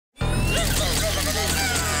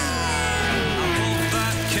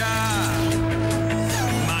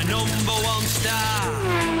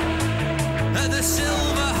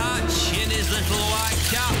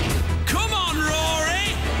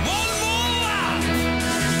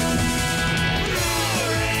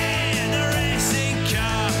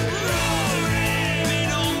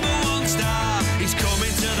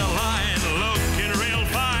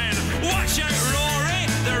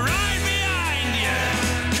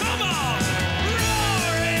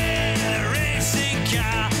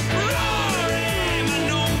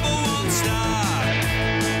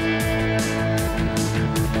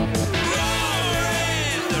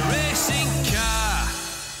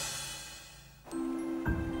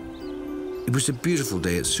It was a beautiful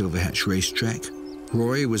day at Silverhatch Racetrack.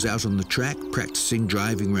 Roary was out on the track practising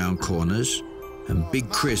driving round corners, and Big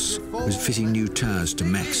Chris was fitting new tyres to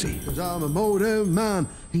Maxie. 'Cause I'm a motor man,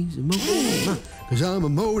 he's a motor man. 'Cause I'm a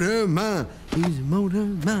motor man, he's a motor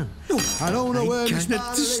man. I don't know where I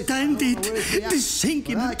cannot stand it. This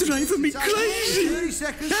sinking is driving me crazy.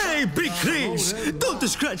 Hey, Big Chris, don't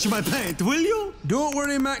scratch my pant, will you? Don't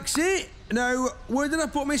worry, Maxie. Now, where did I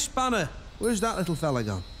put my spanner? Where's that little fella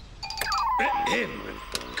gone?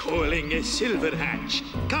 Calling a Silverhatch.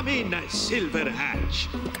 Come in, Silverhatch.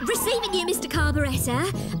 Receiving you, Mr.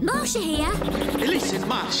 Carburettor. Marcia here. Listen,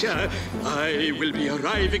 Marcia, I will be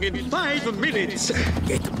arriving in 5 minutes.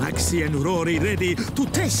 Get Maxie and Roary ready to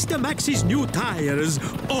test Maxie's new tyres.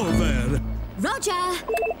 Over. Roger.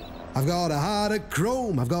 I've got a heart of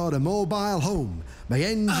chrome, I've got a mobile home. My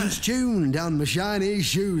engine's tuned and my shiny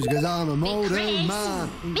shoes, 'cause I'm a motor man.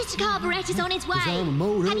 Mr. Carburettor's on his way. I'm a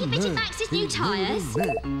motor Have you fitted man. Max's new tyres?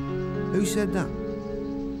 Who said that?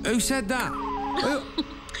 Who said that?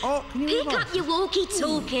 Oh, can you Pick move on? up your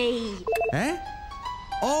walkie-talkie. Eh?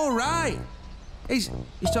 All right. He's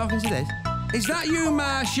talking to this. Is that you,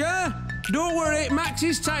 Marcia? Don't worry,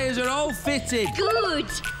 Max's tyres are all fitted. Good.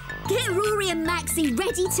 Get Roary and Maxie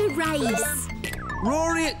ready to race.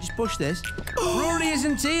 Roary, just push this. Roary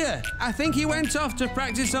isn't here. I think he went off to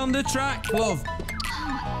practice on the track, love.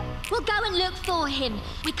 We'll go and look for him.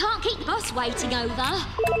 We can't keep the boss waiting, over.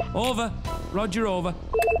 Over. Roger, over.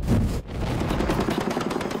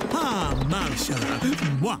 Ah, Marcia.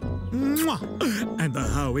 Mwah. Mwah. And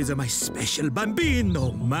how is my special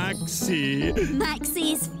bambino, Maxie?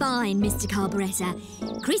 Maxie is fine, Mr. Carburettor.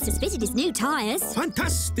 Chris has fitted his new tyres.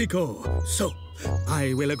 Fantastico. So,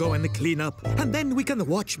 I will go and clean up, and then we can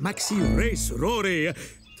watch Maxie race Roary.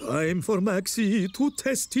 Time for Maxie to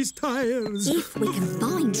test his tyres. If we can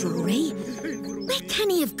find Roary, where can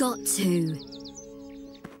he have got to?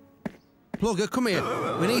 Plugger, come here.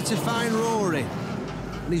 We need to find Roary.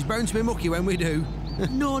 And he's bound to be mucky when we do.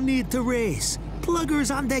 No need to race. Plugger's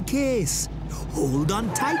on the case. Hold on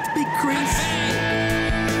tight, Big Chris.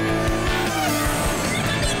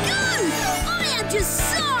 Let me go! I am just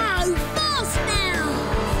so fast now!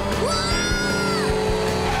 Whoa!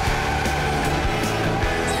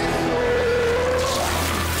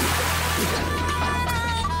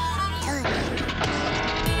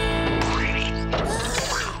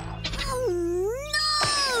 Oh, no!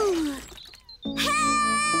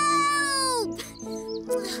 Help!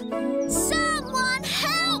 Someone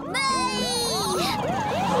help me!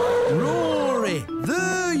 Roary,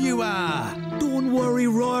 there you are. Don't worry,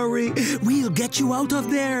 Roary. We'll get you out of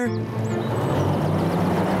there.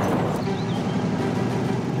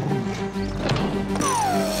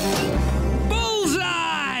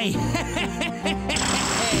 Bullseye!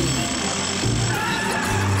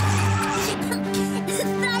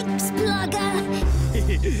 Thanks, Plugger.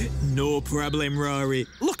 No problem, Roary.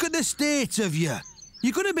 Look at the state of you.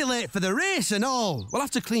 You're going to be late for the race and all. We'll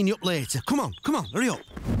have to clean you up later. Come on, hurry up.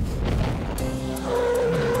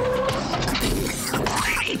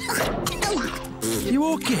 You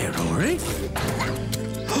okay, Roary?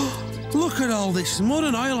 Look at all this mud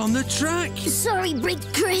and oil on the track. Sorry, Big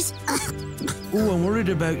Chris. Oh, I'm worried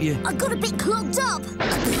about you. I got a bit clogged up.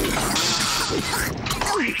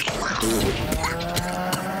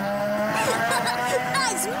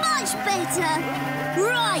 That's much better.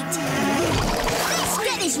 Right. Let's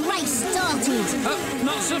get this race started.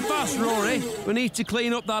 Not so fast, Roary. We need to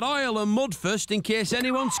clean up that oil and mud first in case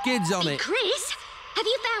anyone skids on it. Chris, have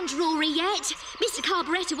you found Roary yet? Mr.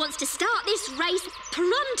 Carburettor wants to start this race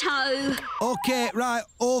pronto. OK, right,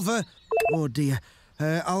 over. Oh, dear.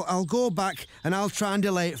 I'll go back and I'll try and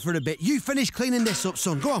delay it for a bit. You finish cleaning this up,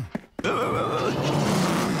 son. Go on. Well,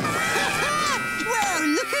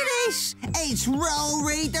 look at this. It's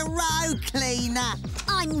Roary the road cleaner.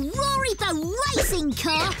 I'm Roary the racing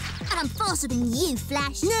car, and I'm faster than you,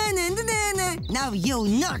 Flash. No, you're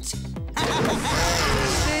not.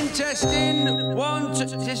 Testing. 1, 2...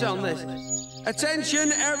 Is this on this?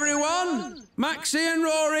 Attention, everyone. Maxie and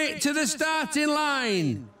Roary to the starting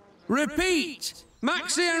line. Repeat.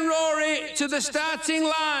 Maxie and Roary to the starting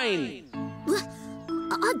line.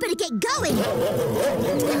 I'd better get going.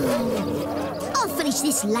 I'll finish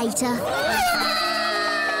this later.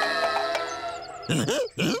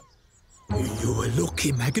 You are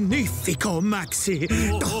looking magnifico, Maxie.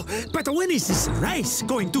 Oh, but when is this race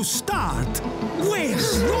going to start?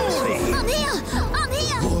 Where's Roary? I'm here.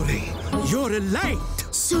 Roary, you're late.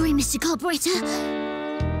 Sorry, Mr. Carburettor.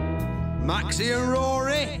 Maxie and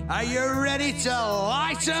Roary, are you ready to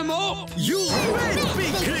light 'em up? You bet,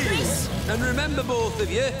 Big Chris. And remember, both of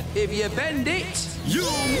you, if you bend it... You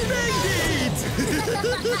made it!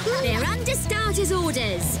 They're under starters'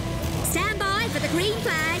 orders. Stand by for the green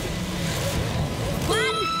flag. 1,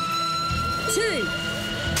 2,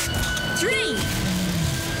 3,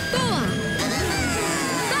 4,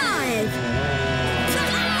 5.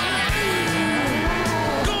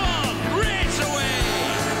 Go on, race away!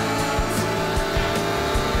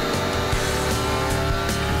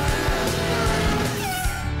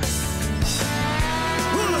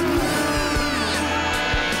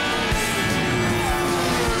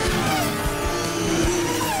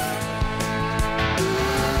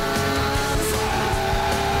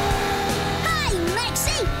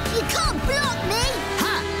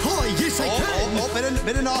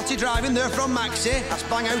 Bit of naughty driving there from Maxie. That's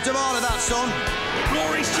bang out of order, that, son.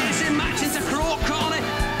 Rory's chasing Max into Croak Corner.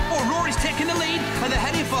 Oh, Rory's taking the lead and they're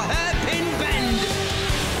heading for Hairpin Bend.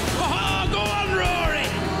 Oh, go on, Roary!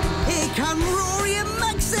 Here come Rory and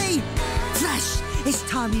Maxie. Flash, it's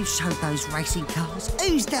time you showed those racing cars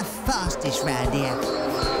who's the fastest round here.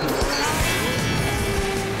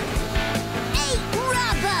 Eat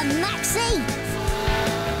rubber, Maxie!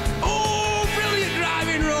 Oh, brilliant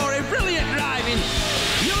driving, Roary, brilliant driving.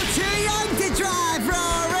 You're too young to drive,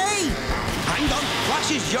 Rory. Hang on, Flash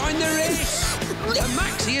has joined the race. And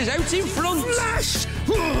Maxie is out in front. Flash!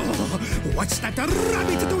 Oh, what's that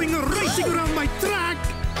rabbit doing racing around my track?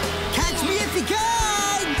 Catch me if you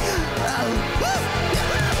can.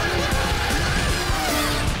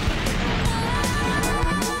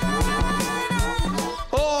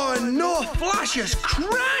 Oh, no, Flash has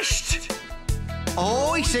crashed.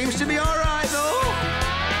 Oh, he seems to be all right, though.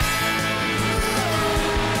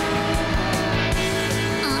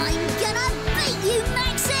 I'm gonna beat you,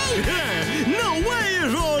 Maxie! No way,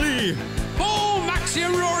 Rory! Oh, Maxie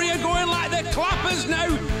and Rory are going like the clappers now.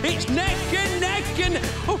 It's neck and neck and...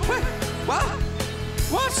 Oh, what?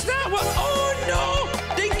 What's that? What? Oh, no!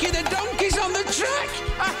 Dinky the donkey's on the track.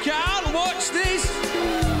 I can't watch this.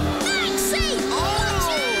 Maxie! Watch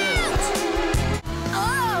out!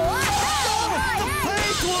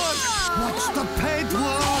 What's the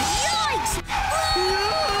paintwork? Yikes!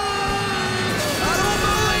 I don't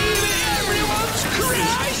believe it! Everyone's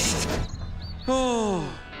crashed! Oh,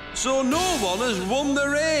 so no one has won the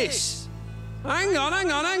race. Hang on.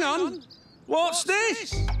 What's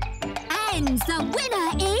this? And the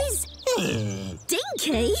winner is...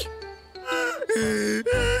 Dinky?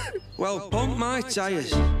 Well, pump my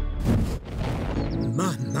tyres.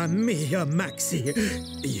 Mamma mia, Maxie.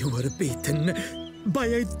 You were beaten by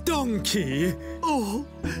a donkey. Oh,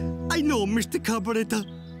 I know, Mr. Carburetor.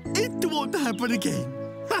 It won't happen again.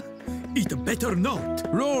 Ha! It better not.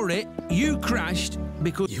 Rory, you crashed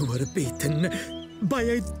because... You were beaten by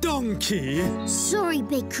a donkey. Sorry,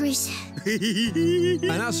 Big Chris.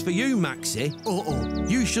 And as for you, Maxie, Uh-oh.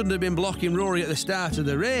 you shouldn't have been blocking Rory at the start of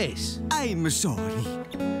the race. I'm sorry.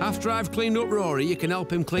 After I've cleaned up Rory, you can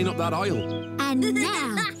help him clean up that oil. And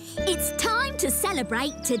now, it's time to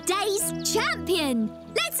celebrate today's champion.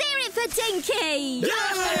 Let's hear it for Dinky!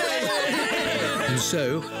 And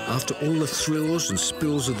so, after all the thrills and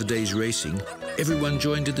spills of the day's racing, everyone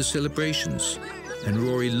joined in the celebrations. And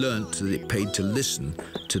Rory learnt that it paid to listen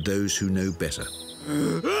to those who know better.